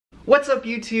What's up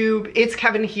YouTube? It's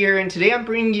Kevin here, and today I'm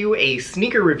bringing you a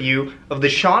sneaker review of the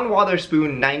Sean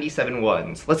Wotherspoon 97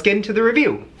 ones. Let's get into the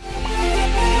review.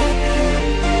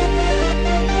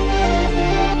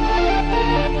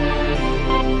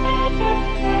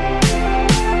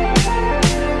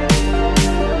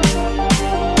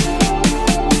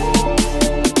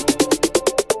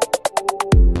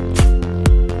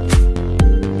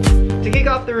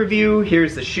 Off the review,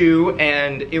 here's the shoe,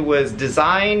 and it was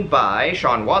designed by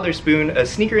Sean Wotherspoon, a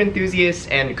sneaker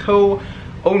enthusiast and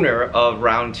co-owner of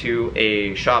Round 2,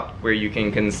 a shop where you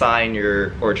can consign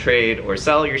or trade or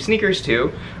sell your sneakers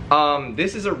to.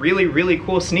 This is a really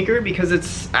cool sneaker because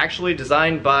it's actually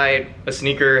designed by a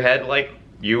sneakerhead like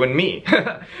you and me.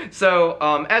 So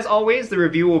as always, the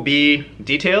review will be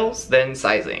details, then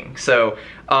sizing. So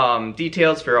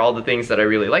details for all the things that I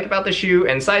really like about the shoe,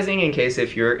 and sizing in case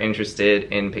if you're interested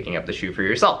in picking up the shoe for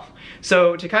yourself.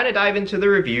 So to kind of dive into the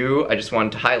review, I just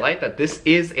wanted to highlight that this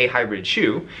is a hybrid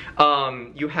shoe.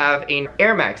 You have an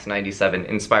Air Max 97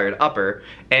 inspired upper,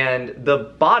 and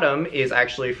the bottom is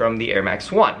actually from the Air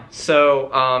Max 1.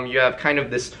 So you have kind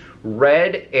of this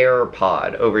red air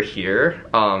pod over here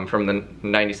from the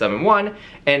 97 one,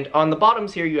 and on the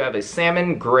bottoms here you have a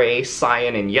salmon, gray,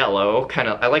 cyan, and yellow.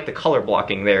 I like the color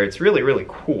blocking there. It's really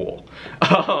cool.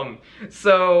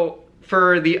 So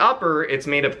for the upper, it's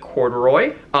made of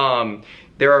corduroy.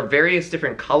 There are various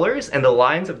different colors, and the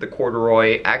lines of the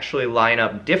corduroy actually line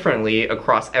up differently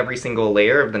across every single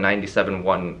layer of the 97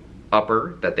 one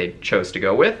upper that they chose to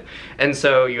go with. And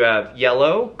so you have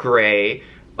yellow, gray,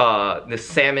 the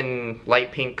salmon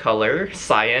light pink color,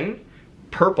 cyan,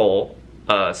 purple,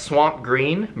 swamp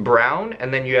green, brown,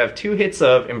 and then you have two hits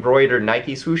of embroidered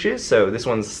Nike swooshes. So this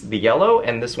one's the yellow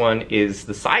and this one is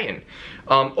the cyan.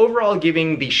 Overall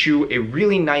giving the shoe a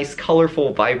really nice,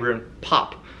 colorful, vibrant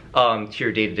pop to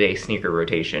your day-to-day sneaker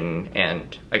rotation,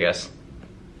 and I guess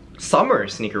summer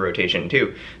sneaker rotation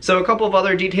too. So a couple of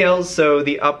other details. So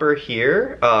the upper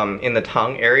here, in the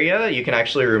tongue area, you can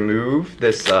actually remove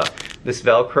this this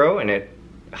Velcro, and it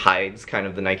hides kind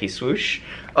of the Nike swoosh.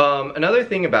 Another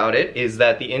thing about it is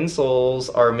that the insoles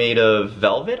are made of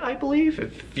velvet, I believe.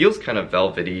 It feels kind of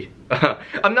velvety.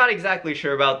 I'm not exactly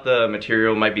sure about the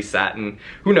material, might be satin,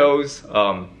 who knows.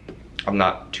 I'm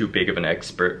not too big of an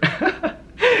expert.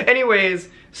 Anyways,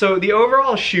 so the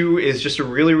overall shoe is just a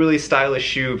really stylish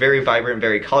shoe, very vibrant,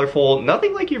 very colorful,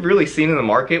 nothing like you've really seen in the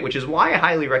market, which is why I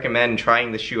highly recommend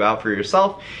trying the shoe out for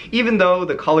yourself. Even though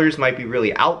the colors might be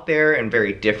really out there and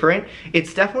very different,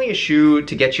 it's definitely a shoe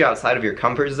to get you outside of your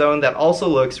comfort zone that also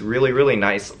looks really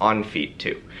nice on feet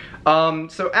too.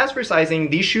 So as for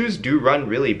sizing, these shoes do run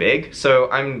really big.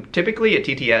 So I'm typically a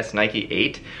TTS Nike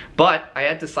 8, but I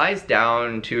had to size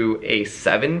down to a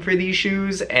 7 for these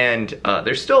shoes, and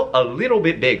they're still a little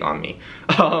bit big on me.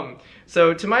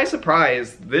 So to my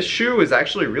surprise, this shoe is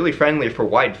actually really friendly for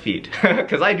wide feet,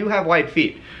 because I do have wide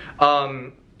feet.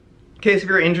 In case if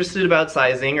you're interested about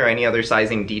sizing or any other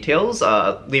sizing details,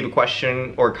 leave a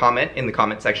question or comment in the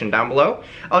comment section down below.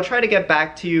 I'll try to get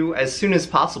back to you as soon as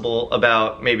possible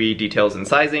about maybe details and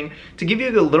sizing. To give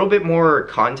you a little bit more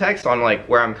context on like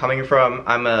where I'm coming from,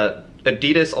 I'm a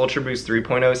Adidas Ultra Boost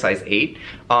 3.0 size 8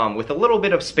 with a little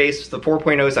bit of space. The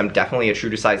 4.0s, I'm definitely a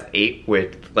true to size 8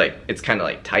 with like, it's kind of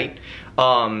like tight.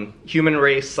 Human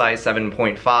Race size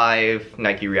 7.5,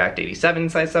 Nike React 87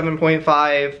 size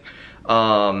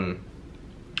 7.5.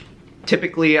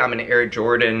 Typically, I'm an Air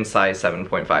Jordan size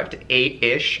 7.5 to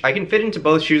 8-ish. I can fit into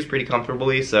both shoes pretty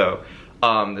comfortably, so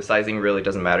the sizing really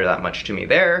doesn't matter that much to me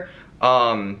there.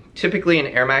 Typically in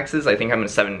Air Maxes, I think I'm a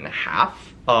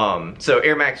 7.5. So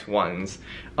Air Max 1s.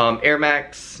 Air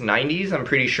Max 90s, I'm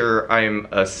pretty sure I'm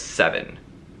a 7,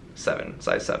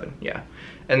 size 7, yeah.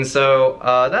 And so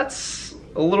that's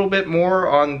a little bit more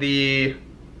on the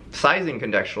sizing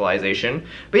contextualization.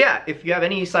 But yeah, if you have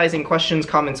any sizing questions,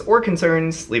 comments, or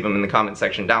concerns, leave them in the comment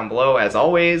section down below as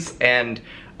always. And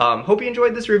hope you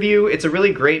enjoyed this review. It's a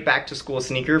really great back to school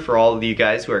sneaker for all of you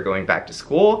guys who are going back to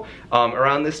school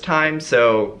around this time.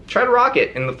 So try to rock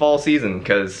it in the fall season,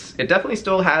 because it definitely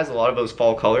still has a lot of those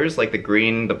fall colors like the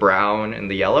green, the brown, and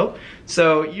the yellow.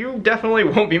 So you definitely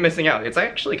won't be missing out. It's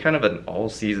actually kind of an all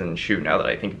season shoe now that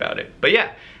I think about it. But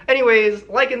yeah, anyways,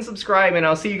 like and subscribe, and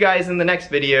I'll see you guys in the next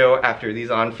video after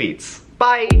these on feets.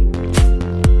 Bye!